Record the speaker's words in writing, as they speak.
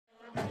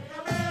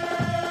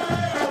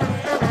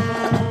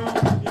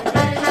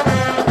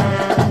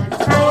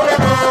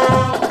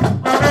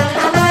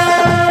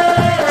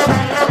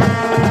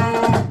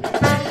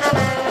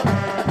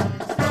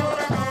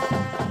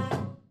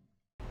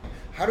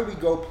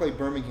play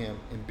Birmingham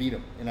and beat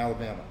them in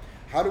Alabama?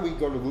 How do we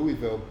go to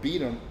Louisville, beat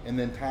them, and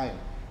then tie them?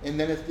 And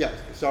then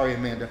sorry,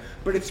 Amanda,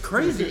 but it's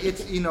crazy.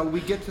 It's,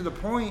 we get to the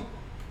point,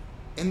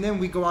 and then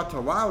we go out to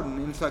Loudoun,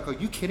 and it's like, are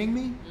you kidding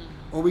me?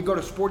 Or we go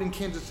to Sporting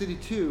Kansas City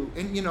too,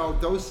 and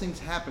those things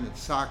happen.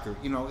 It's soccer,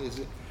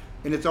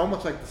 and it's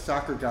almost like the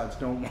soccer gods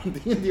don't want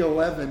the Indy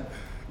 11.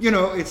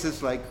 It's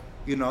just like,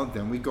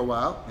 then we go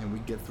out and we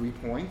get 3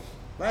 points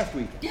last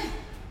weekend. Yeah.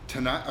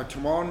 Tonight or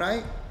tomorrow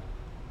night,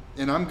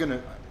 and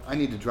I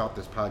need to drop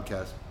this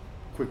podcast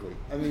quickly.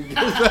 I mean,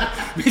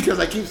 because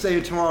I keep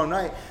saying tomorrow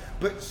night,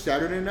 but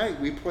Saturday night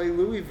we play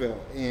Louisville,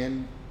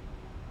 and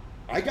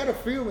I got a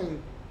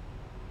feeling,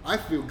 I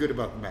feel good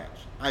about the match.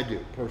 I do,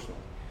 personally.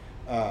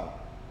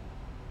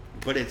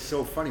 But it's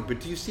so funny. But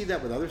do you see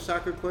that with other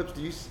soccer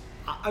clips?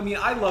 I mean,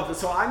 I love it.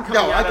 So I'm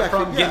coming at it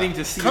from getting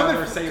to see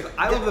other saves.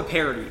 I love the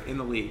parity in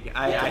the league.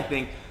 I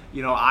think,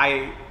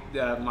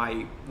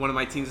 one of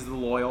my teams is the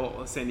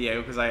Loyal San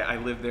Diego because I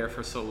lived there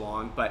for so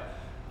long. But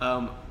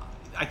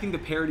I think the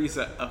parity is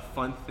a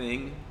fun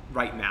thing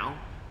right now.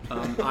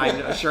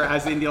 I'm sure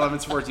as Indy 11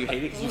 Sports you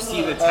hate it because you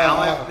see the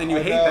talent and you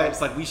hate that.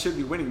 It's like we should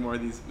be winning more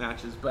of these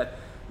matches. But,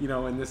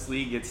 in this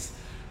league it's...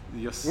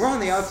 We're on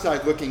the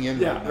outside looking in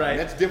right now. Right.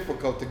 That's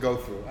difficult to go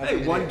through.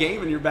 One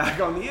game and you're back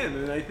on the end,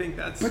 and I think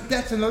that's... But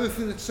that's another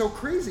thing that's so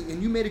crazy,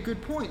 and you made a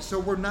good point. So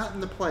we're not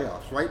in the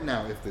playoffs right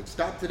now. If it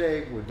stopped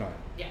today, we're done.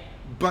 Yeah.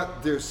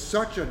 But there's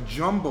such a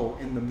jumble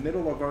in the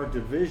middle of our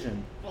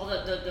division. Well,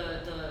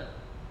 the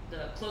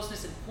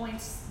closeness in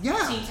points,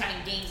 yeah. Teams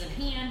having games in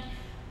hand,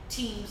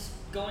 teams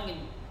going and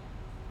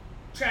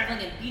traveling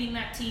and beating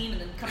that team,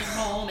 and then coming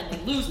home and they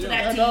lose to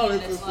that team,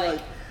 and it's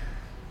like...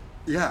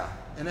 Yeah.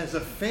 And as a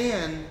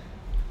fan,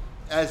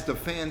 as the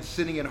fan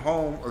sitting at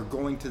home or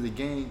going to the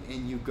game,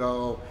 and you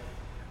go,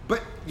 but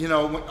when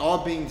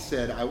all being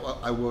said,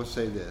 I will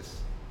say this: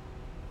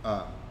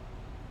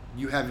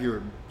 you have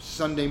your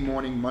Sunday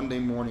morning, Monday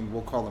morning,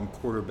 we'll call them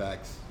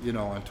quarterbacks,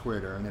 on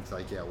Twitter, and it's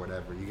like, yeah,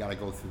 whatever. You got to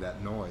go through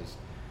that noise.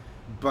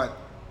 But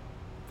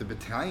the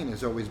battalion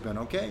has always been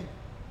okay.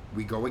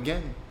 We go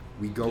again,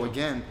 we go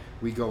again,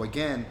 we go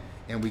again,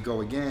 and we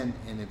go again,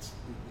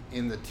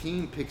 and the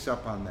team picks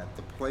up on that.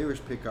 The players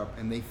pick up,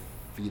 and they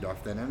feed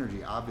off that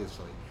energy,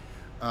 obviously.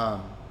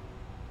 And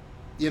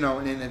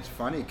it's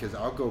funny because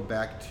I'll go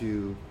back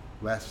to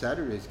last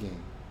Saturday's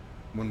game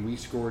when we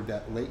scored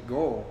that late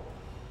goal,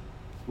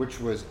 which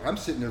was, I'm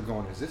sitting there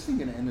going, is this thing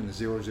going to end in a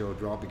 0-0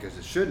 draw? Because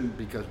it shouldn't,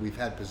 because we've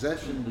had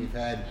possession,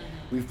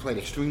 we've played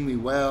extremely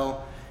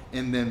well,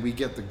 and then we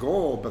get the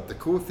goal. But the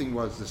cool thing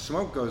was the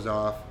smoke goes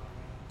off,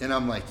 and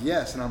I'm like,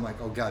 yes, and I'm like,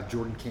 oh God,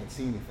 Jordan can't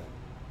see anything.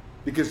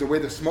 Because the way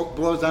the smoke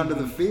blows onto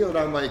the field,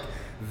 I'm like,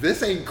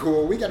 this ain't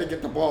cool. We got to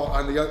get the ball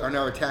on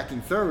our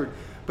attacking third.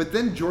 But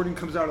then Jordan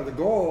comes out of the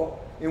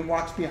goal and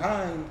walks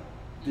behind.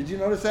 Did you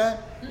notice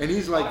that? And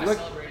he's like, look,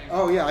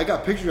 oh yeah, I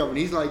got pictures of him.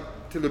 He's like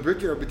to the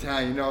Brickyard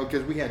Battalion,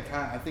 because we had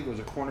time. I think it was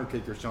a corner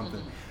kick or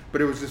something.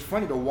 But it was just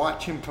funny to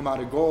watch him come out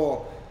of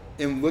goal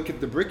and look at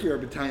the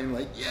Brickyard Battalion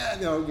like,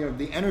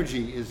 the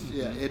energy is,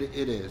 it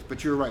is.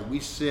 But you're right. We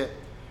sit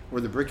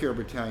where the Brickyard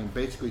Battalion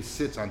basically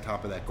sits on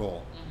top of that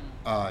goal.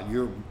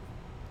 You're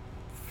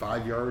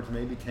 5 yards,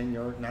 maybe 10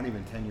 yards, not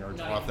even 10 yards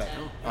off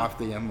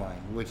the M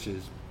line, which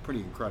is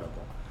pretty incredible.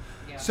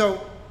 Yeah.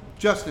 So,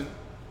 Justin,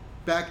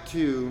 back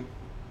to,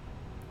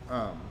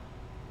 I'm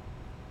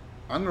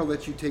going to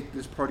let you take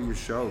this part of your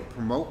show.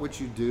 Promote what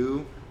you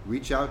do.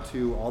 Reach out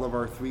to all of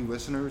our 3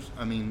 listeners.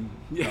 I mean,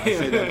 I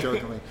say that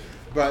jokingly.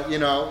 But,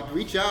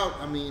 reach out.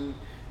 I mean,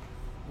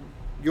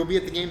 you'll be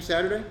at the game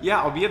Saturday?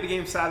 Yeah, I'll be at the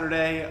game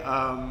Saturday.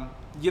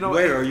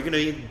 Where? Are you going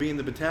to be in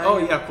the battalion? Oh,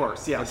 yeah, of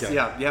course. Yes. Okay.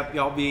 Yeah. Yep.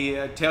 I'll be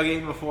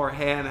tailgating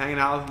beforehand, hanging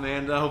out with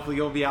Amanda. Hopefully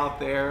you'll be out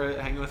there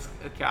hanging with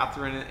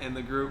Catherine and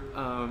the group.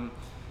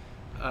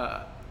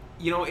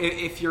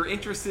 If you're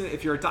interested,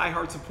 if you're a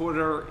diehard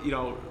supporter,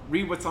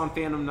 read what's on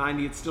Fandom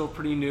 90. It's still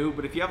pretty new.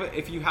 But if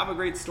you have a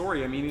great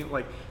story, I mean,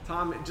 like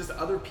Tom, just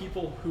other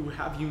people who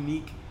have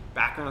unique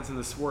backgrounds in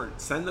the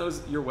sport, send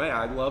those your way.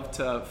 I'd love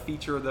to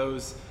feature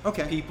those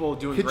people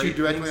doing great things. Hit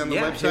you directly on the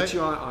website? Hit you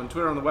on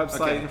Twitter, on the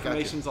website. Okay,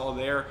 information's all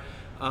there.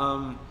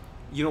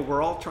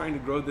 We're all trying to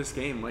grow this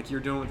game like you're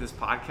doing with this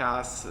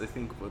podcast. I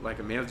think like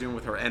Amanda's doing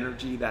with her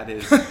energy that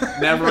is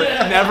never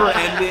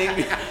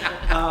ending.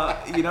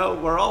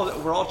 We're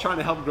all trying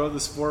to help grow the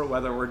sport,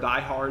 whether we're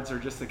diehards or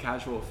just a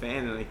casual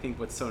fan. And I think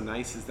what's so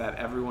nice is that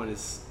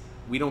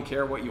we don't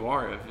care what you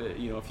are.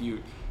 If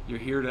you're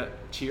here to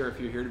cheer,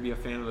 if you're here to be a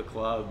fan of the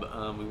club,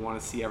 we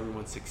want to see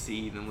everyone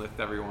succeed and lift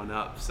everyone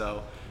up.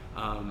 So,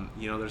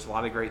 there's a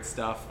lot of great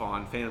stuff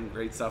on Fandom,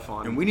 great stuff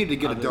on. And we need to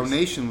get a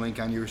donation link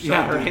on your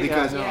site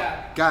because,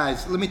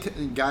 guys,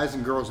 guys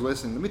and girls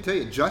listening, let me tell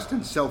you,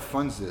 Justin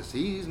self-funds this.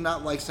 He's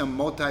not like some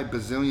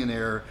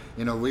multi-bazillionaire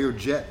in a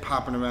Learjet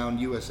popping around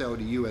USL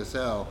to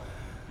USL.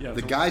 Yeah,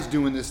 the guy's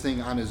doing this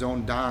thing on his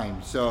own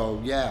dime. So,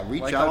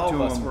 reach out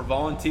to him. We're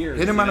volunteers.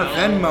 Hit him on a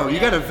Venmo. You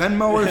got a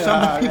Venmo or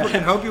something people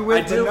can help you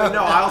with? I do.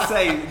 No, I'll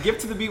say give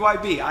to the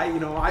BYB.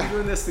 I'm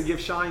doing this to give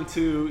shine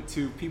to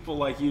people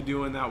like you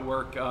doing that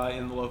work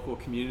in the local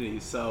community.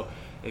 So,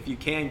 if you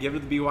can, give it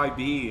to the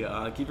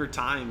BYB. Give your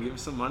time, give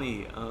some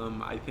money.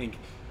 I think,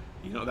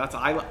 that's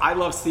I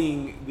love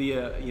seeing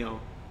the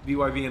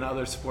BYB and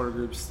other supporter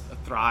groups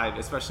thrive,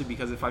 especially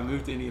because if I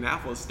move to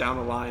Indianapolis down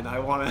the line, I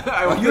want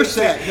to. You're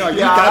set. No,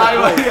 you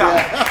got it.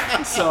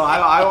 Yeah. So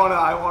I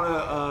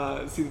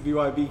want to see the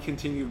BYB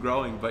continue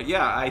growing. But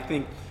yeah, I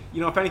think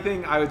if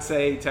anything, I would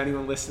say to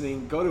anyone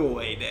listening, go to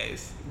away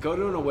days. Go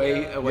to an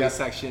away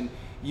section.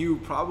 You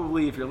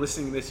probably, if you're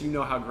listening to this, you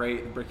know how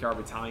great the Brickyard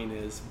Battalion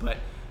is. But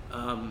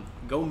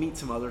go meet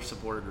some other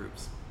supporter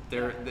groups.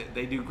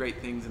 They do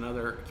great things in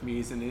other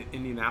communities in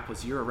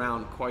Indianapolis. You're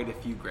around quite a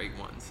few great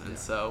ones, and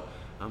so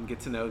get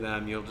to know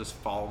them. You'll just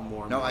fall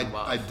more and more in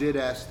love. I did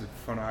ask the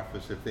front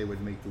office if they would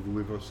make the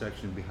Louisville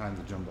section behind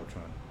the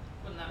Jumbotron.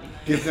 Wouldn't that be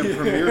nice? Give them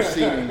premier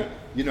seating,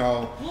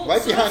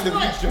 right behind the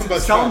beach Jumbotron.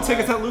 Sell them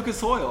tickets at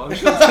Lucas Oil. I'm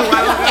sure.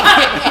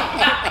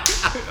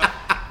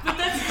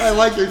 I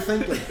like your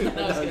thinking.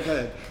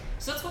 Okay.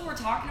 So that's what we're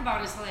talking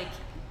about is like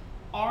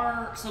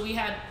we've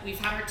had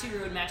our 2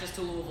 road matches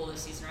to Louisville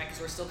this season, right? Because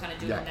we're still kind of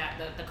doing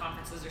that. The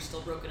conferences are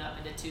still broken up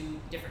into 2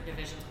 different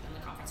divisions within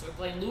the conference. So we're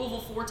playing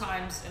Louisville 4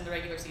 times in the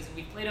regular season.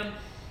 We've played them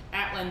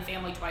at Lynn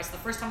Family twice. The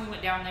first time we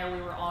went down there,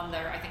 we were on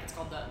I think it's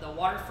called the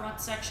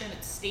waterfront section.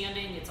 It's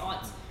standing. It's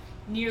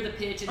near the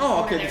pitch.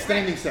 The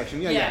standing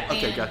section. Yeah.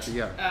 Okay, gotcha.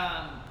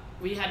 Yeah.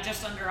 We had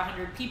just under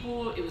 100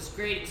 people. It was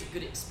great. It was a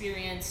good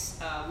experience.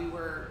 I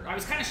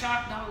was kind of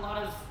shocked. Not a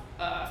lot of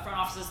front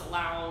offices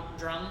allow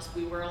drums.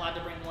 We were allowed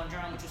to bring 1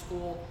 drum, which was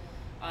cool.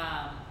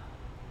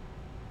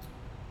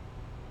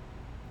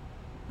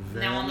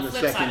 Now on the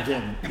flip side of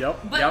that. Yep.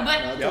 But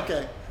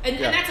okay. And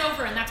that's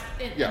over, and that's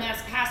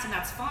passed, and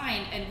that's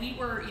fine. And we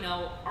were,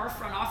 our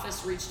front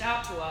office reached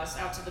out to us,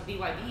 out to the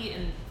BYB,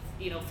 and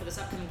for this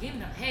upcoming game,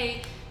 and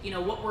hey, we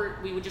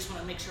would just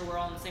want to make sure we're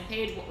all on the same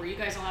page. What were you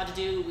guys allowed to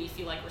do? We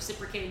feel like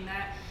reciprocating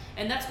that,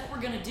 and that's what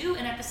we're gonna do.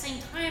 And at the same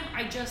time,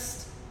 I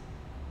just,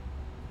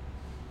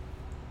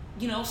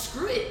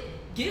 screw it.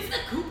 Give the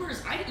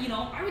Coopers, I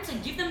would say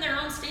give them their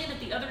own stand at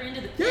the other end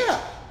of the pitch. Yeah.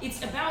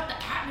 It's about the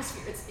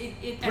atmosphere.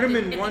 Put them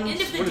in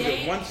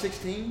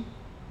 116?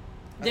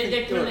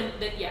 They put them in,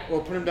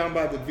 Or put them down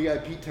by the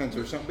VIP tents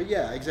or something. But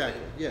yeah,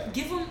 exactly. Yeah.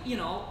 Give them,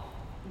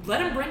 let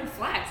them bring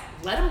flags.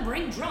 Let them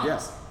bring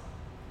drums.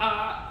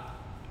 Yeah.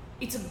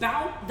 It's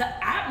about the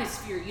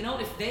atmosphere.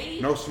 If they...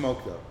 No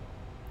smoke, though.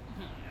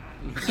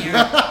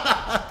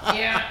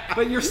 Yeah.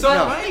 But you're so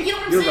right. You know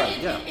what I'm You're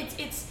saying? Right,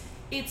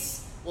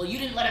 It's well, you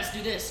didn't let us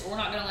do this, or we're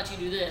not going to let you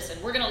do this,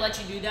 and we're going to let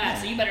you do that,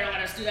 so you better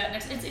let us do that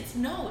next.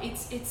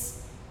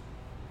 It's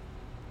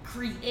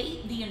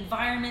create the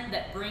environment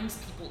that brings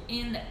people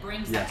in, that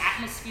brings the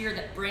atmosphere,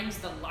 that brings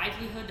the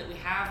livelihood that we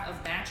have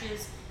of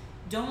matches.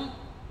 Don't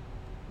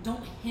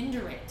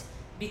hinder it,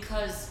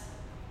 because,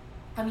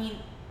 I'm going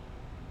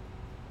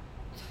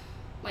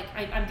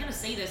to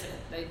say this, and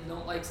I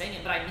don't like saying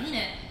it, but I mean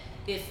it.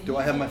 Do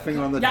I have my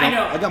finger on the dump? I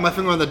know. I got my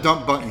finger on the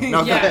dump button.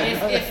 No,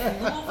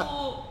 if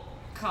Louisville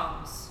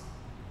comes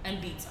and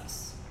beats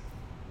us,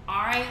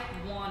 I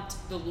want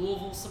the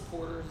Louisville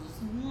supporters,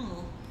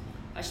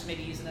 I should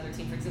maybe use another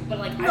team for example,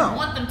 but I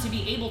want them to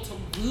be able to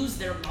lose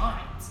their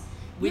minds.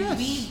 When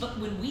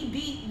we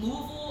beat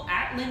Louisville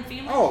at Lynn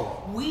Family,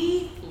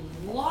 we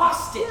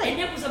lost it, and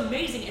it was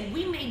amazing. And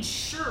we made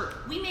sure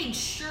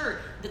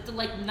that the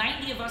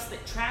 90 of us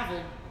that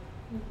traveled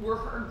were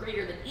heard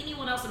greater than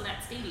anyone else in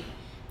that stadium.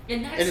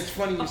 And it's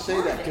funny you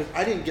say that, because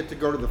I didn't get to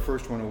go to the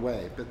first one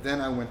away, but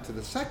then I went to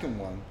the second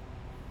one,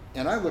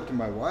 and I looked at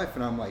my wife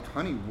and I'm like,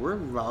 honey, we're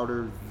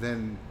louder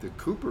than the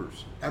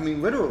Coopers.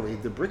 Literally,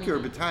 the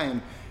Brickyard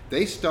Battalion,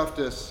 they stuffed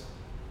us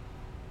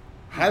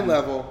high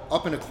level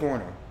up in a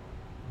corner,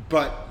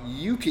 but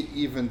you could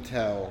even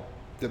tell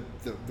the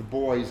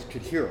boys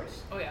could hear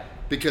us. Oh yeah.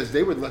 Because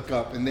they would look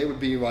up and they would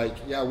be like,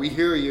 yeah, we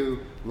hear you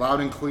loud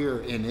and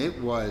clear. And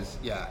it was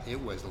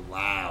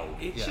loud.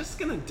 It's just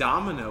going to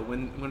domino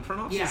when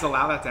front offices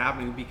allow that to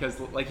happen, because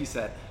like you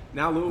said,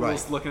 now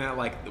Louisville's looking at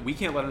we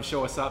can't let them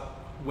show us up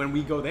when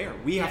we go there.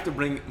 We have to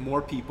bring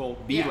more people,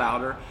 be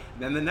louder.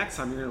 Then the next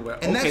time you're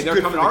going to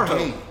they're coming our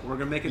home. We're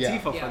going to make a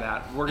tifo for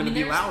that. We're going to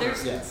be louder.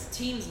 There's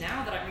teams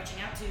now that I'm reaching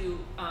out to,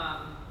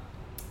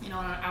 and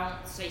I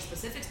won't say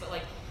specifics, but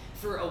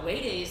for away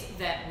days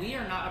that we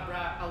are not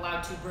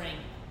allowed to bring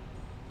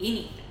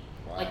anything.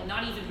 Wow.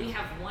 Not even, we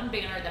have one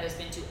banner that has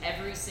been to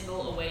every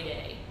single away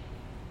day.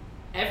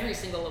 Every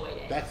single away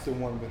day. That's the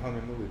one we hung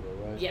in Louisville,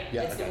 right? Yeah,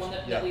 it's the one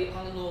that we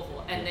hung in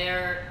Louisville. And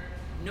there,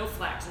 no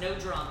flags, no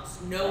drums,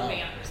 no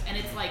banners. And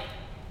it's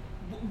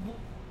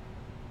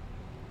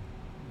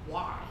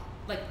why?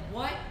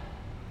 What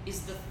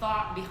is the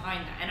thought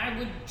behind that? And I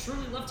would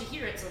truly love to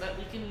hear it so that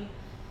we can...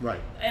 Right.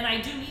 And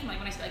I do mean, when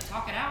I say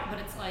talk it out, but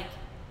it's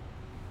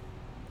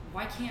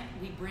why can't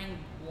we bring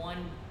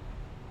one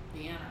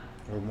banner?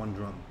 Or one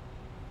drum.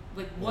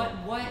 What?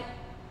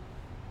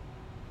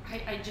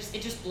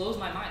 It just blows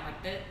my mind.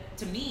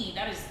 To me,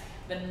 that is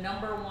the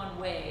number one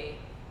way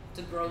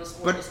to grow the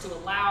sport, is to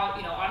allow,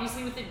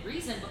 obviously within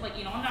reason, but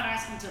I'm not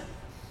asking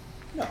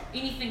to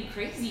anything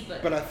crazy,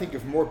 but I think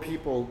if more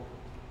people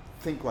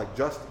think like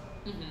Justin,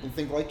 and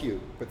think like you,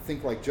 but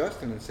think like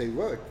Justin and say,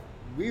 look,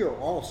 we are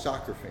all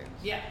soccer fans.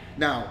 Yeah.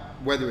 Now,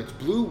 whether it's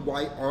blue,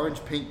 white,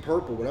 orange, pink,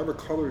 purple, whatever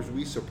colors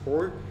we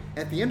support,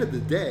 at the end of the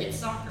day, It's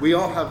soccer. we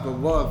all have the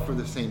love for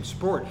the same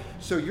sport.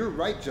 So you're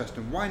right,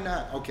 Justin. Why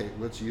not? Okay,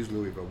 let's use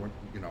Louisville.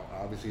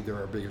 Obviously they're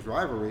our biggest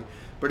rivalry.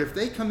 But if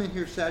they come in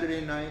here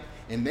Saturday night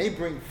and they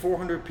bring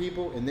 400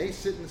 people and they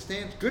sit in the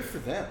stands, good for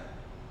them.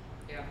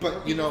 Yeah. But, More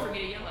you people know- for me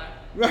to yell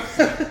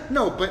at.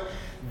 No, but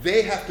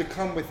they have to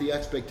come with the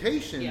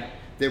expectation Yeah.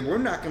 that we're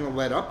not going to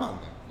let up on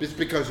them. Just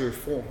because there's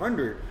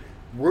 400,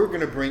 we're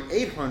going to bring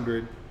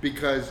 800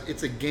 because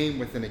it's a game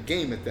within a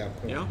game at that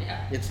point. Yeah.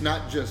 Yeah. It's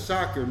not just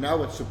soccer.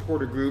 Now it's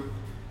supporter group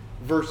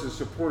versus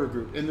supporter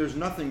group. And there's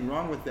nothing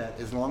wrong with that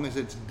as long as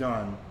it's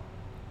done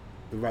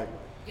the right way.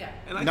 Yeah.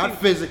 And I Not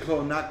think,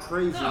 physical, not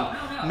crazy. No.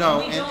 No,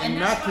 And we don't-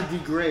 and that's not to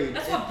what- degrade.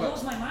 That's what But-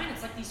 blows my mind.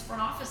 It's like these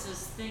front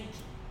offices think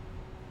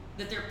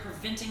that they're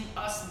preventing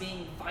us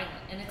being violent,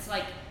 and it's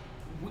like,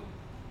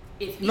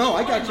 if No,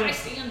 I anyone got in you. my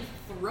stand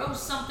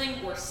throws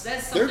something or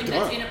says They're something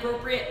that's done.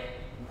 inappropriate,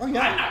 Oh,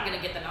 yeah. I'm not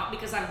gonna get the knock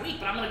because I'm weak,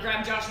 but I'm gonna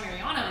grab Josh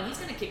Mariano and he's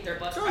gonna kick their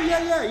butts. Oh right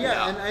yeah, out.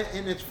 yeah.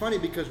 And it's funny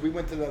because we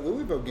went to that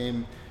Louisville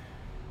game,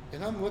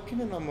 and I'm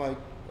looking and I'm like,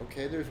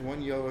 okay, there's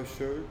one yellow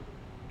shirt,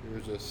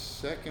 there's a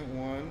second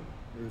one,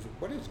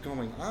 what is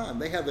going on?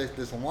 They have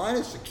this line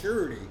of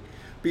security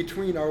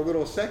between our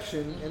little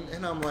section,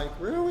 and I'm like,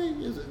 really?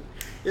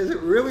 Is it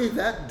really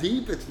that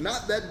deep? It's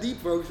not that deep,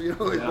 folks. You know,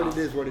 but it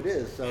is what it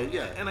is. So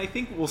yeah. and I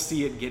think we'll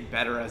see it get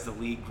better as the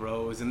league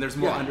grows and there's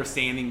more Yeah.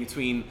 understanding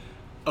between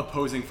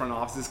opposing front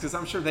offices, because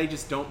I'm sure they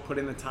just don't put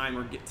in the time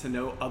or get to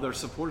know other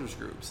supporters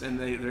groups, and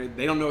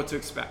they don't know what to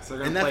expect. So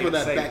they're And going that's to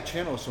where play that it safe. back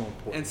channel is so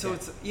important. And so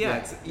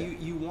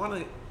you want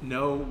to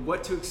know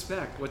what to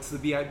expect. What's the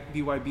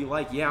BYB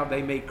like? Yeah,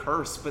 they may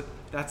curse, but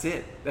that's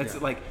it. That's Yeah.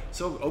 like,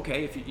 so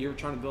okay, if you're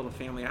trying to build a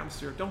family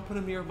atmosphere, don't put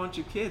them near a bunch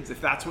of kids if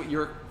that's what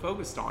you're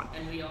focused on.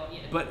 And we all, yeah.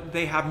 But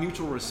they have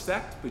mutual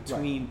respect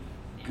between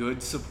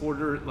good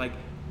supporter. Like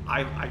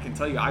I can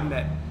tell you, I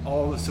met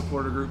all the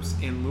supporter groups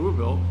in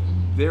Louisville.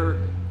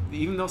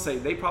 Even they'll say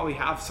they probably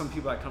have some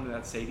people that come to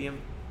that stadium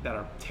that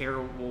are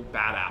terrible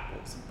bad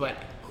apples, but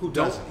Who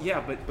don't? doesn't?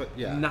 Yeah, But,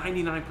 yeah.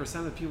 99%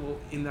 of the people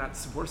in that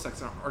support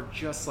section are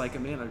just like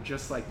Amanda, are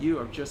just like you,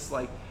 are just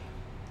like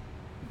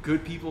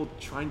good people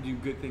trying to do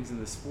good things in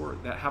the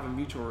sport that have a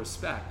mutual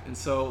respect. And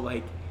so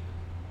like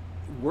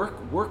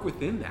work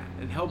within that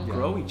and help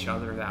grow each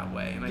other that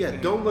way. And I Yeah,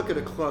 think, don't look at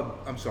a club.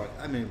 I'm sorry,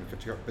 I mean to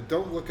cut you off, but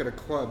don't look at a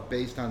club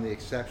based on the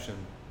exception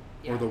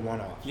or Yeah. the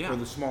one-off Yeah. or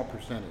the small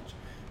percentage,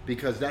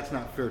 because that's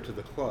not fair to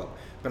the club.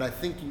 But I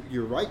think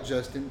you're right,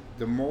 Justin.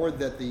 The more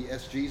that the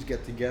SGs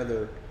get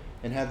together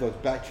and have those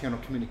back-channel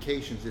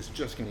communications, it's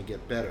just going to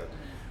get better.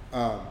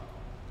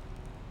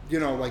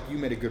 Like you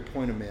made a good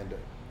point, Amanda.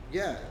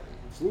 Yeah,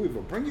 it's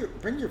Louisville. Bring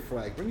your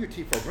flag, bring your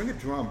tifo, bring a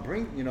drum,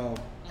 bring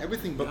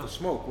everything but the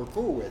smoke. We're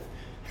cool with.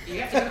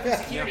 You have to go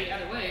through security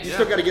either way. You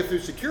still got to get through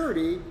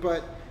security,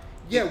 but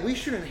yeah, we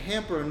shouldn't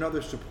hamper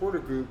another supporter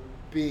group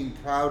being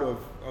proud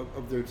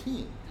of their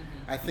team.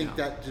 I think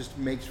that just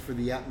makes for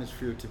the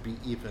atmosphere to be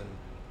even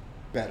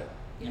better.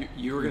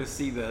 you were going to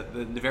see the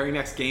very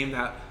next game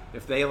that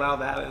if they allow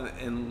that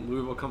and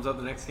Louisville comes up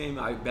the next game,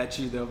 I bet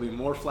you there'll be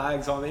more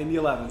flags on the Indy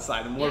 11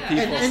 side and more Yeah.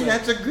 people. And say-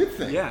 that's a good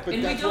thing. Yeah. But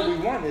And we that's what we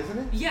don't- want, isn't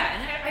it? Yeah,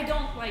 and I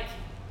don't like.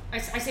 I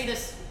say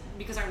this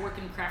because I work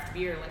in craft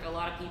beer. Like a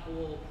lot of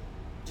people,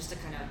 just to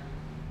kind of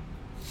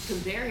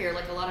compare here,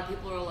 like a lot of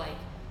people are like,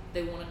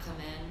 they want to come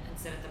in and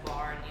sit at the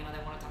bar and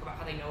they want to talk about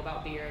how they know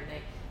about beer,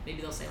 and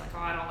maybe they'll say like, oh,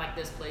 I don't like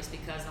this place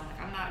because I'm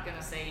like, I'm not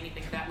gonna say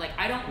anything bad. Like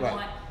I don't Right.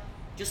 want.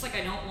 Just like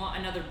I don't want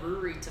another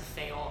brewery to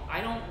fail,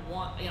 I don't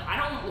want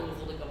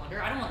Louisville to go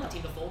under. I don't want the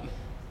team to fold.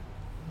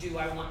 Do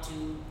I want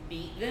to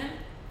beat them?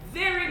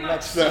 Very much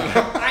Much so. so.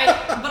 But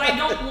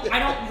I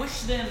don't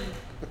wish them.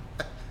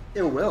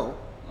 It will.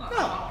 Well, No.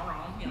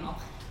 wrong,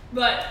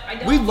 But I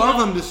don't. We love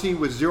them to see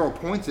with 0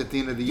 points at the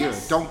end of the year.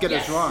 Yes, Don't get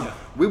yes. us wrong. Yeah.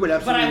 We would But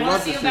absolutely I want love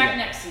to see them that. back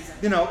next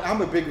season.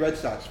 I'm a big Red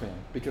Sox fan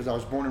because I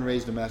was born and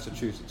raised in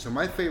Massachusetts. So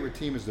my favorite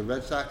team is the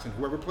Red Sox and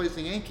whoever plays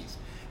the Yankees.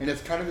 And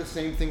it's kind of the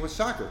same thing with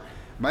soccer.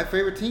 My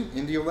favorite team,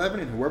 Indy 11,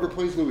 and whoever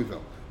plays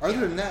Louisville. Other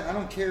than that, I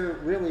don't care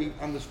really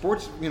on the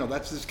sports.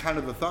 That's just kind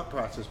of the thought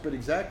process. But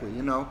exactly,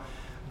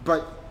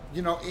 But,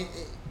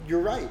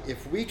 you're right.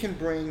 If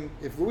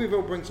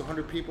Louisville brings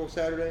 100 people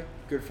Saturday,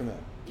 good for them.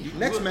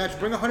 Next match,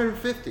 bring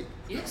 150.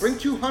 Yes. Bring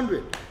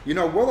 200.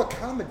 We'll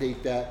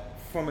accommodate that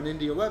from an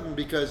Indy 11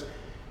 because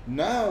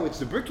now it's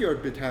the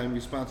Brickyard Battalion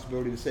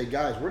responsibility to say,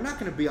 guys, we're not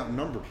going to be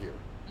outnumbered here.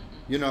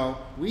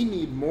 We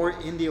need more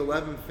Indy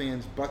 11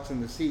 fans, butts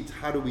in the seats.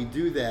 How do we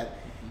do that?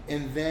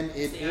 And then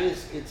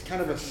it's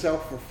kind of a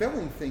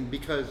self-fulfilling thing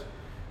because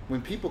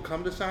when people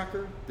come to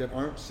soccer that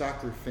aren't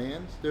soccer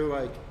fans, they're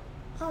like,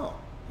 oh,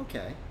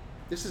 okay.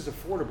 this is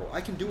affordable. I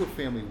can do a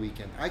family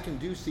weekend. I can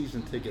do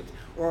season tickets.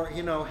 Or,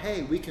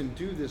 hey, we can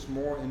do this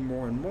more and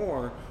more and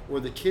more. Or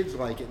the kids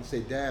like it and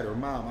say, Dad or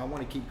Mom, I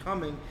want to keep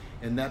coming.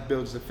 And that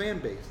builds the fan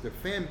base. The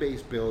fan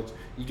base builds,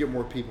 you get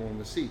more people in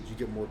the seats. You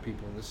get more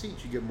people in the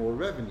seats. You get more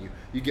revenue.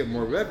 You get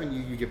more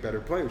revenue, you get better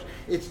players.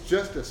 It's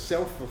just a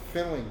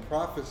self-fulfilling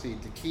prophecy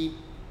to keep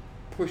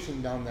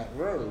pushing down that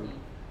road.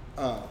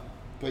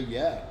 But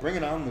yeah, bring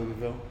it on,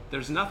 Louisville.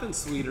 There's nothing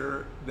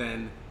sweeter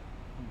than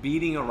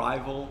beating a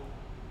rival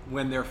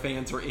when their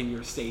fans are in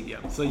your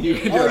stadium. So you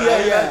can do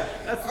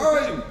that's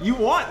the thing. You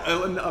want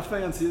a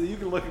fan so you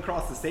can look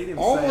across the stadium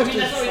almost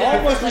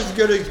as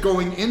good as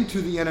going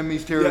into the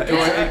enemy's territory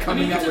and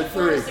coming out with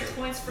 3. 6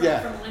 points from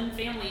Lynn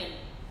family, and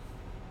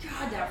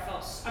God, that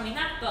felt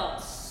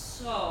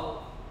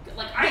so good.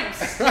 Like, I am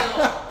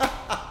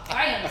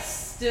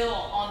still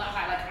on the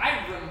high. Like,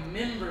 I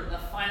remember the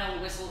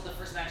final whistle of the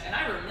first match, and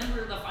I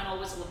remember the final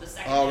whistle of the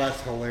second match. Oh, that's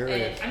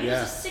hilarious. And, it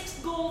was a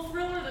 6-goal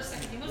thriller. The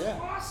second game was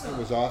awesome. It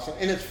was awesome.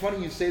 And it's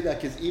funny you say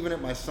that, because even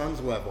at my son's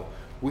level,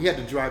 we had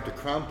to drive to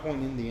Crown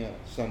Point, Indiana,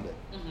 Sunday,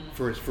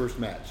 for his first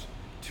match.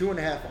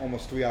 2.5,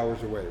 almost 3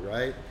 hours away,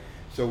 right?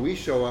 So we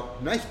show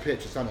up, nice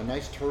pitch. It's on a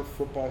nice turf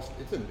football.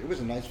 It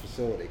was a nice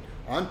facility.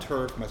 On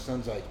turf, my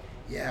son's like,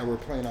 yeah, we're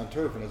playing on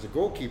turf. And as a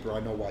goalkeeper,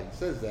 I know why he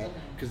says that,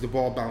 because the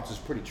ball bounces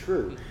pretty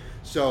true.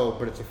 So,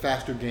 but it's a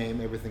faster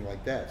game, everything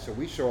like that. So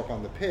we show up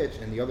on the pitch,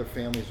 and the other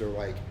families are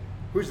like,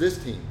 who's this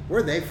team? Where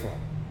are they from?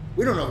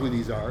 We don't know who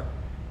these are.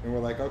 And we're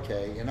like,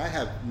 okay. And I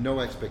have no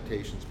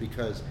expectations,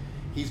 because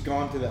he's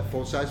gone to that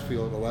full-size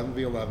field,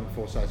 11v11,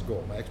 full-size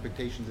goal. My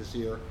expectations this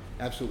year,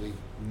 absolutely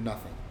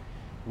nothing.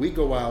 We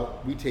go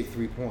out, we take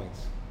 3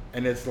 points.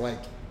 And it's like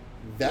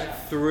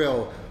that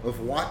thrill of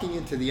walking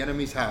into the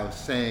enemy's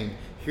house saying,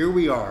 here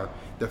we are.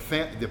 The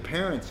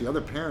parents, the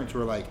other parents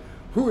were like,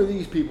 who are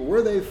these people? Where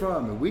are they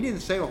from? And we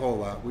didn't say a whole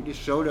lot. We just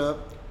showed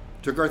up,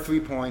 took our 3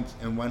 points,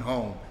 and went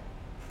home.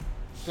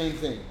 Same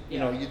thing.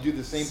 You do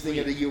the same thing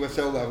at a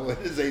USO level. It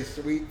is a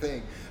sweet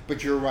thing.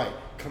 But you're right.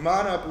 Come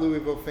on up,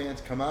 Louisville fans.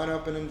 Come on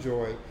up and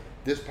enjoy.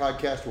 This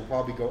podcast will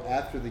probably go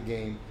after the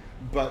game,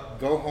 but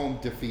go home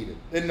defeated.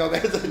 And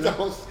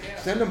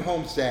send them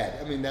home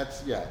sad. I mean,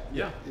 that's,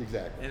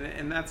 exactly.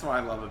 And that's what I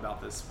love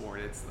about this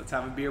sport. It's let's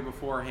have a beer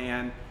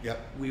beforehand. Yep.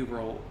 We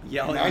will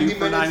yell at you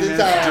for 90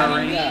 minutes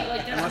during.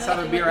 And let's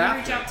have a beer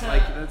after.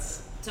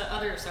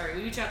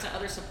 We reach out to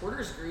other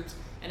supporters groups,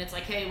 and it's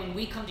like, hey, when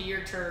we come to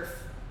your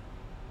turf,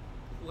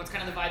 what's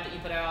kind of the vibe that you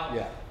put out?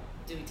 Yeah.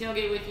 Do we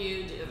tailgate with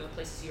you? Do you have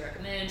places you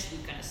recommend? Should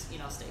we kind of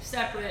stay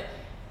separate?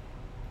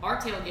 Our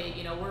tailgate,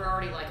 we're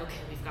already like, okay,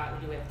 we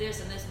have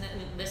this and this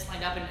and this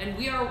lined up, and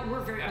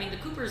we're very. I mean, the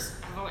Coopers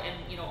have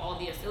and all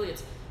the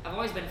affiliates have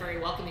always been very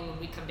welcoming when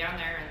we come down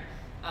there,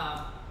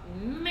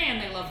 and man,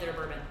 they love their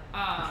bourbon.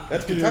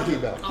 That's Kentucky,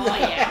 though. Oh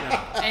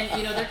yeah,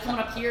 and they're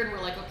coming up here, and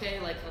we're like, okay,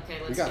 let's make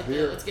sure we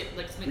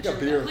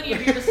got plenty of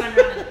beer this time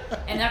around,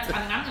 and that's. I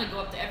mean, I'm gonna go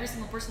up to every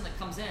single person that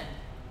comes in.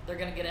 They're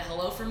gonna get a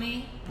hello from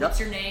me. What's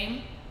your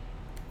name?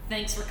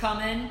 Thanks for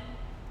coming.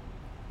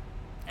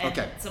 And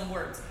some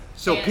words.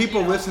 So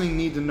people listening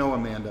need to know,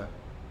 Amanda,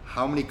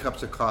 how many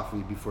cups of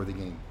coffee before the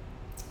game?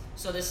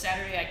 So this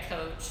Saturday I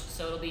coach,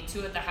 so it'll be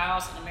 2 at the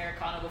house, an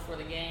Americano before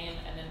the game,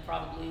 and then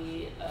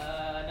probably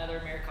another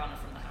Americano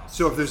from the house.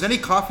 So if there's any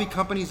coffee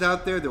companies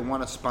out there that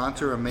want to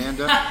sponsor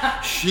Amanda,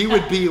 she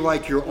would be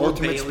like your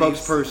ultimate Bailey's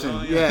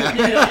spokesperson. Oh, yeah.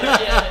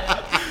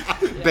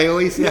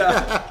 Bailey's.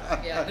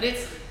 Yeah, but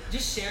it's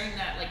just sharing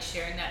that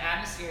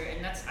atmosphere,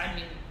 and that's, I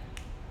mean,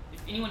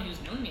 if anyone who's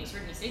known me has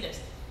heard me say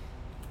this,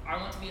 I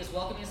want to be as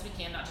welcoming as we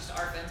can, not just to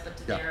our fans, but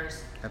to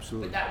theirs.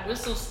 Absolutely. But that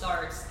whistle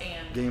starts,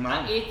 and game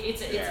on.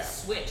 It's a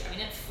switch. I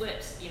mean, it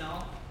flips,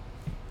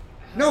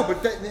 No,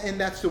 but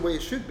that's the way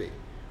it should be.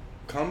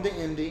 Come to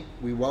Indy.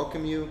 We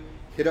welcome you.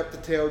 Hit up the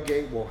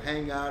tailgate. We'll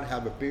hang out,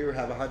 have a beer,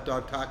 have a hot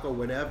dog, taco,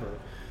 whatever.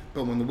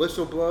 But when the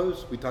whistle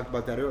blows, we talked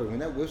about that earlier. When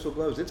that whistle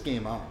blows, it's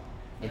game on.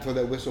 Until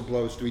that whistle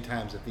blows 3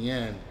 times at the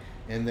end,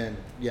 and then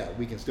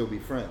we can still be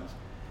friends.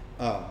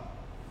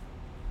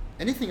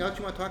 Anything else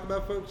you want to talk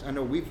about, folks? I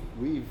know we've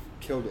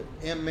killed it.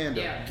 And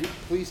Amanda,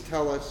 please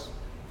tell us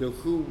the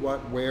who,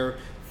 what, where.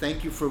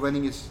 Thank you for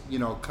letting us,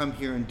 come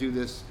here and do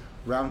this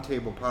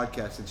roundtable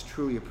podcast. It's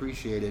truly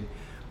appreciated.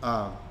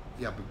 But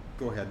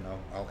go ahead and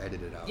I'll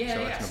edit it out.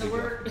 So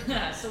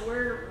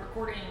we're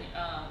recording.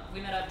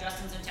 We met up.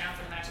 Justin's in town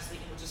for the match this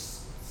weekend, which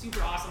is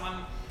super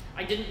awesome.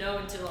 I didn't know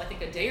until I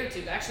think a day or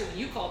two. Actually, when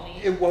you called me,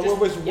 it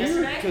was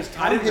weird because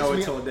Tom didn't know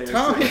until a day or two.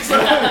 It's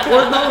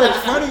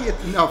funny.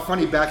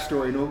 Funny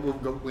backstory.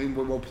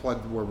 We'll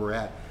plug where we're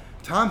at.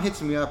 Tom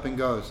hits me up and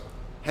goes,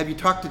 "Have you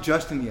talked to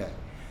Justin yet?"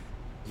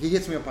 He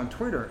hits me up on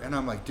Twitter, and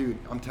I'm like, "Dude,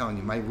 I'm telling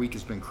you, my week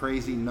has been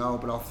crazy. No,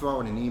 but I'll throw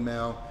in an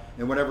email,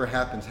 and whatever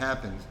happens,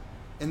 happens."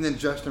 And then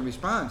Justin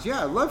responds,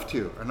 "Yeah, I'd love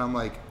to." And I'm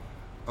like,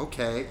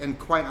 "Okay." And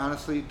quite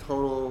honestly,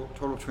 total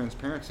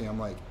transparency, I'm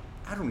like,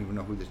 I don't even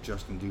know who this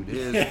Justin dude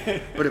is.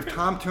 But if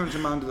Tom turns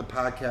him on to the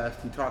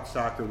podcast, he talks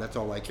soccer, that's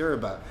all I care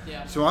about.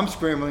 Yeah. So I'm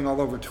scrambling all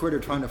over Twitter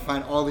trying to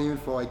find all the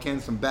info I can,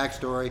 some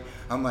backstory.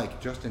 I'm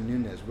like, Justin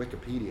Nunez,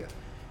 Wikipedia.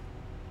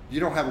 You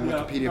don't have a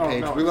Wikipedia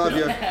page. No. We love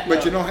you,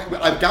 but you know,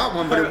 I've got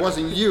one, but it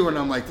wasn't you. And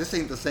I'm like, this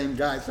ain't the same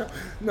guy. So,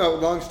 no.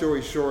 Long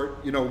story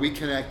short, we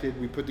connected.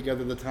 We put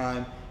together the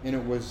time, and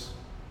it was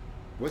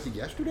it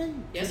yesterday?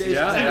 Yes, 2 days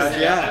ago?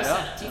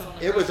 Yeah.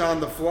 It was on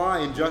the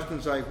fly, and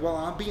Justin's like, well,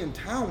 I'll be in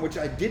town, which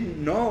I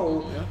didn't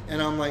know. Yeah.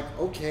 And I'm like,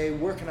 okay,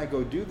 where can I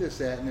go do this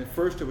at? And at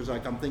first it was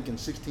like, I'm thinking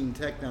 16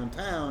 Tech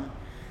downtown.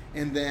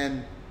 And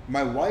then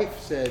my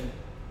wife said,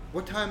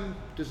 what time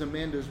does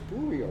Amanda's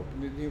brewery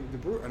open? The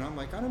brewery? And I'm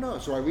like, I don't know.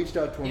 So I reached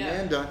out to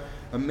Amanda.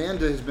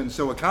 Amanda has been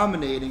so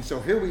accommodating.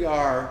 So here we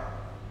are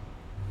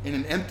in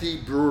an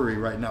empty brewery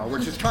right now,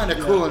 which is kind of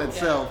cool in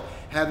itself,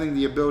 having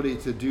the ability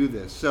to do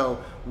this.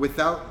 So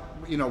without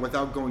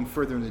going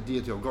further into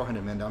detail, go ahead,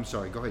 Amanda. I'm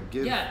sorry. Go ahead.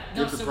 Give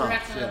the so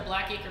props. we're at the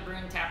Black Acre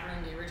Brewing Tap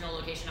Room, the original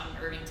location out in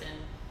Irvington.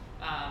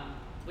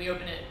 We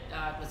open it,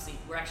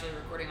 we're actually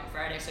recording on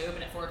Friday, so we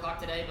open at 4 o'clock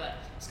today, but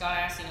Scott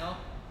asked, do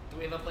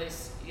we have a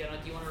place, do you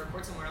want to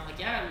record somewhere? I'm like,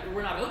 yeah,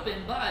 we're not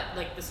open, but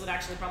this would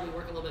actually probably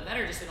work a little bit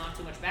better just so we don't have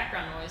too much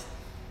background noise.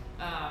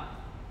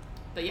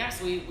 But yeah,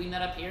 so we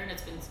met up here, and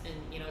it's been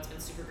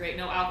super great.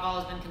 No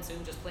alcohol has been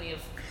consumed, just plenty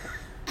of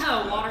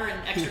water and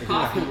extra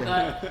coffee.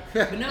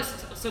 But no,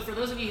 so for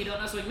those of you who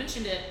don't know, so we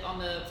mentioned it on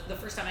the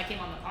first time I came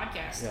on the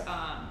podcast.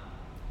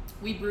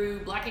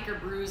 Black Acre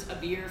brews a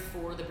beer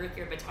for the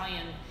Brickyard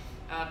Battalion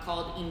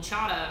called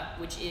Hinchada,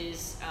 which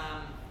is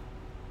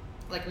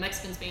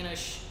Mexican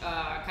Spanish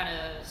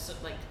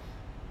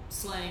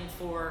slang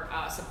for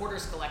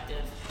supporters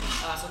collective.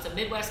 So it's a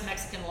Midwest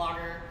Mexican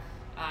lager.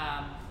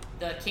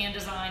 The can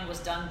design was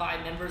done by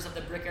members of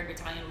the Brickyard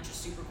Battalion, which is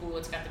super cool.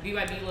 It's got the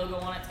BYB logo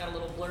on it. It's got a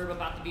little blurb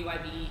about the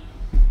BYB.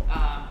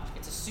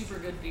 It's a super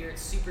good beer.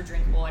 It's super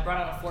drinkable. I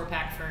brought out a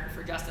 4-pack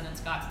for Justin and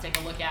Scott to take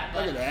a look at.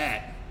 But, look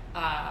at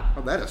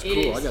that. That is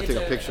cool. I got to take a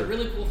picture. It's a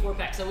really cool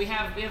 4-pack. So we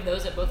have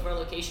those at both of our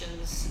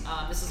locations.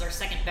 This is our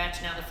second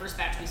batch now. The first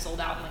batch we sold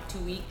out in 2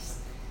 weeks.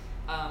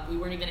 We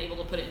weren't even able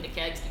to put it into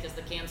kegs because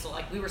the cans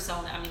sold. We were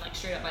selling it.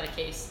 Straight up by the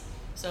case.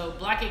 So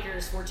Black Acre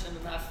is fortunate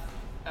enough.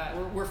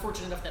 We're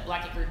fortunate enough that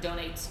Black Acre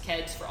donates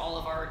kegs for all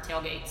of our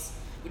tailgates,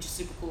 which is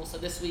super cool. So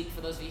this week, for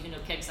those of you who know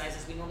keg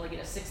sizes, we normally get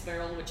a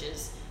 6-barrel, which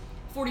is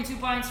 42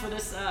 pints for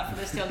this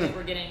tailgate.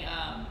 We're getting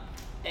a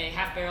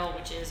half barrel,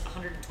 which is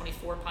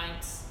 124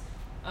 pints.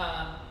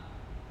 No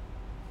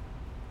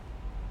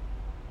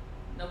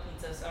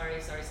pizza.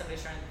 Sorry.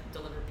 Somebody's trying to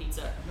deliver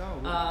pizza.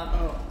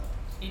 No.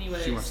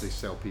 Anyways, she wants to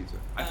sell pizza.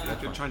 I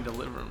think they're trying to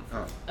deliver them.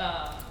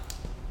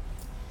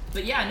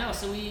 But yeah, no.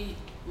 So we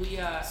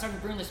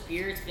started brewing this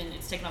beer.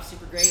 It's taken off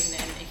super great,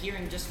 and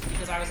hearing, just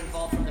because I was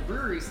involved from the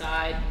brewery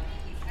side,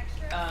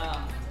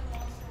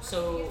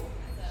 so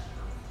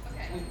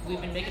we've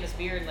been making this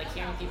beer, and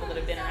hearing people that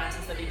have been around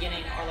since the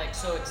beginning are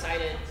so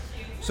excited.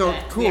 So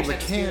cool. The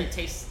can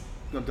tastes.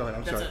 No, go ahead.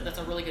 I'm sorry. That's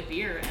a really good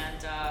beer,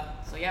 and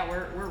so yeah,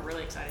 we're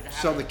really excited to have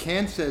it. So the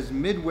can says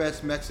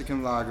Midwest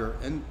Mexican Lager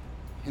and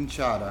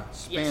Hinchada,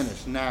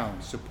 Spanish,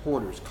 noun,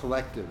 supporters,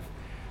 collective.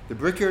 The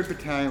Brickyard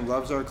Battalion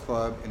loves our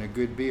club and a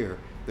good beer.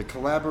 The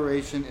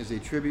collaboration is a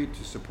tribute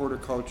to supporter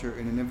culture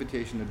and an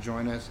invitation to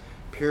join us.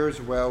 Pairs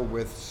well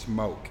with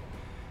smoke.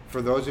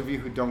 For those of you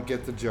who don't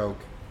get the joke,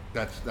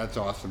 that's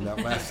awesome. That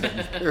last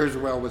sentence, pairs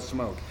well with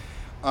smoke.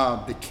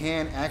 The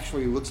can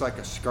actually looks like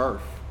a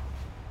scarf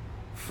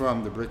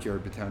from the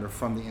Brickyard Battalion, or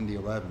from the Indy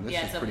 11. This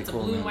is pretty cool. It's a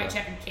blue and white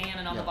checkered can,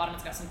 and on the bottom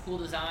it's got some cool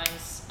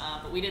designs.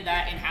 But we did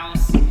that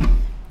in-house,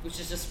 which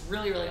is just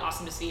really, really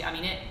awesome to see.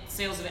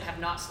 Sales of it have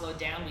not slowed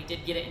down. We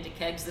did get it into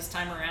kegs this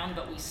time around,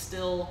 but we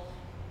still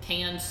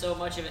canned so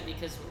much of it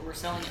because we're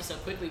selling it so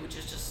quickly, which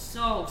is just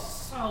so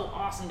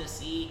awesome to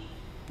see.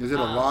 Is it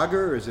a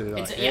lager, or is it ale?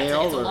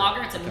 It's a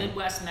lager. It's a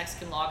Midwest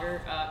Mexican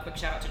lager. Quick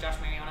shout out to Josh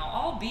Mariano.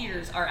 All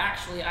beers are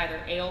actually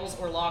either ales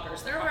or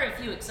lagers. There are a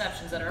few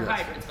exceptions that are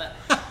hybrids, but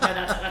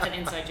that's an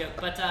inside joke.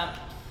 But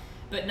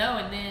no,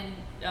 and then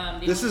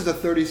this is a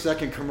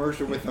 30-second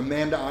commercial with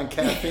Amanda on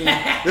caffeine.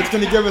 That's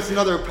going to give us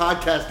another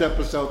podcast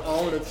episode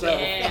all in itself.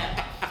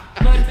 Yeah.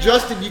 But,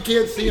 Justin, you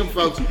can't see him,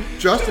 folks.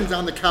 Justin's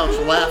on the couch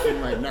laughing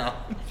right now.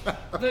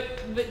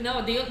 but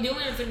no, the only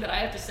other thing that I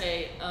have to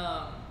say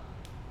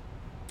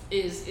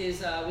is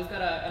we've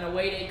got an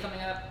away day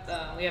coming up.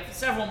 We have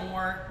several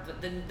more.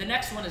 The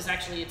next one is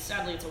actually,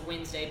 sadly it's a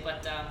Wednesday,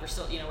 but we're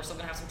still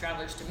gonna have some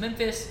travelers to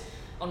Memphis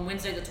on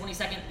Wednesday the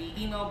 22nd.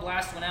 The email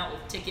blast went out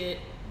with ticket,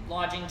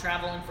 lodging,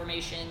 travel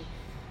information.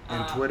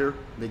 And Twitter,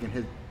 they can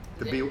hit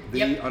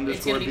the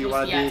underscore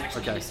BYD. Yeah, it's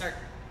actually gonna start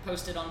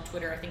posted on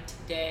Twitter, I think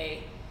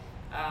today.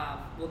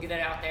 We'll get that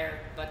out there,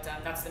 but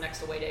that's the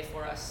next away day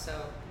for us.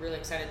 So really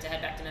excited to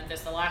head back to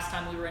Memphis. The last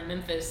time we were in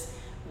Memphis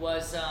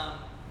was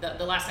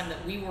the last time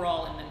that we were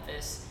all in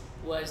Memphis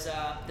was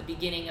the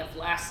beginning of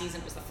last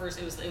season. It was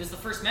the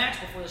first match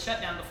before the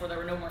shutdown, before there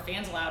were no more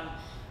fans allowed.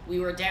 We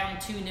were down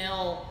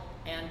 2-0,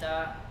 and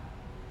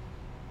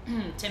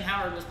Tim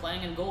Howard was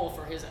playing in goal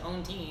for his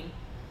own team.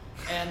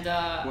 And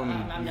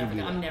I'm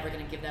never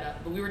going to give that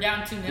up. But we were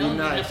down 2-0. Be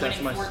nice.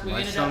 We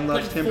ended son up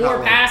loves putting Tim 4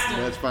 Howard. past him.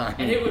 That's fine.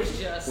 And it was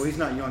just... Well, he's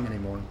not young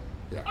anymore.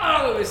 Yeah.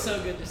 Oh, it was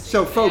so good to see.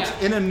 So, folks,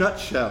 in a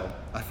nutshell,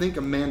 I think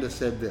Amanda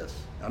said this.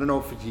 I don't know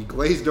if he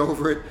glazed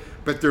over it,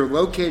 but they're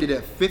located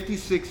at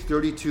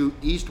 5632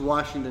 East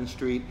Washington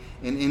Street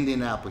in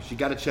Indianapolis. You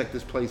got to check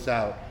this place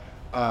out.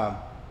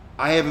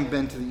 I haven't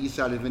been to the east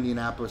side of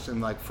Indianapolis in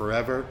like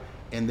forever,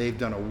 and they've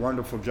done a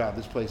wonderful job.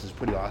 This place is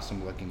pretty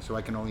awesome looking, so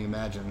I can only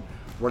imagine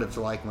what it's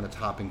like when it's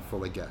hopping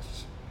full of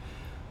guests.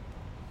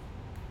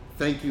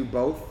 Thank you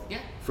both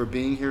for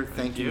being here.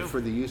 Thank you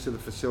for the use of the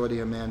facility,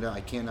 Amanda.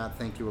 I cannot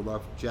thank you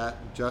enough.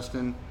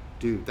 Justin,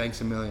 dude,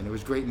 thanks a million. It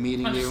was great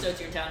meeting I'm you. just stoked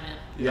you're in town, man.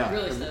 Yeah. I'm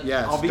really stoked.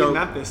 Yeah, I'll be in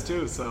Memphis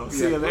too, so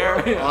see you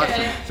there.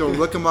 Awesome. So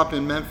look them up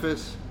in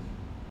Memphis.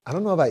 I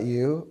don't know about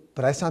you,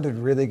 but I sounded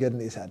really good in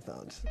these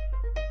headphones.